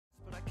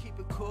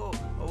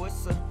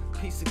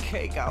piece of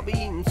cake, I'll be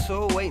eating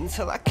too. Wait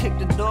until I kick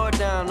the door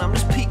down, I'm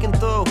just peeking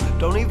through.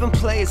 Don't even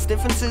play, it's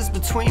differences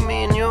between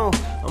me and you.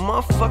 A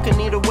motherfucker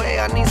need a way,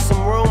 I need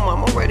some room.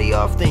 I'm already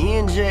off the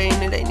ENJ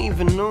and it ain't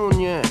even noon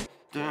yet.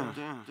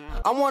 Damn.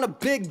 I want a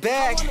big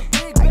bag,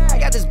 I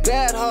got this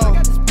bad hoe.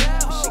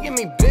 She give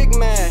me big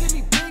mad,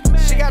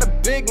 she got a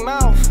big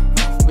mouth,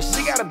 but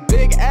she got a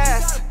big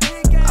ass.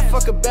 I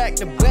fuck her back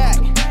to back,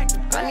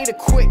 I need a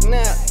quick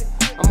nap.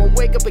 I'ma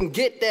wake up and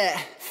get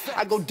that.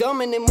 I go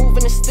dumb and then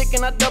moving and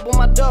sticking, I double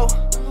my dough.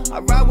 I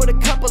ride with a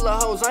couple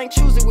of hoes, I ain't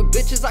choosing with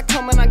bitches, I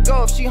come and I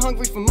go. If she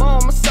hungry for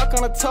more, I'ma suck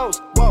on her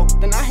toast. Whoa,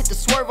 then I hit the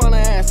swerve on her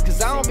ass,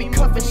 cause I don't be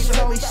cuffing these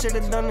hoes.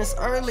 Should've done this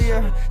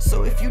earlier,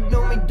 so if you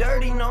do me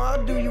dirty, no,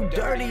 I'll do you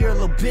dirtier.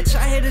 Little bitch,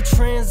 I hit a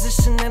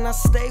transition and I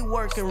stay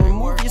working.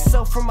 Remove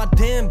yourself from my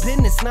damn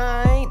business,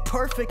 nah, I ain't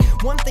perfect.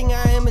 One thing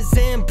I am is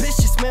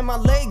ambitious, man, my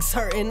legs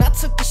hurting. I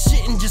took the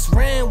shit and just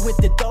ran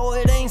with it, though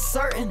it ain't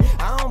certain.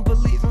 I don't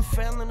believe in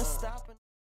failing to stop it.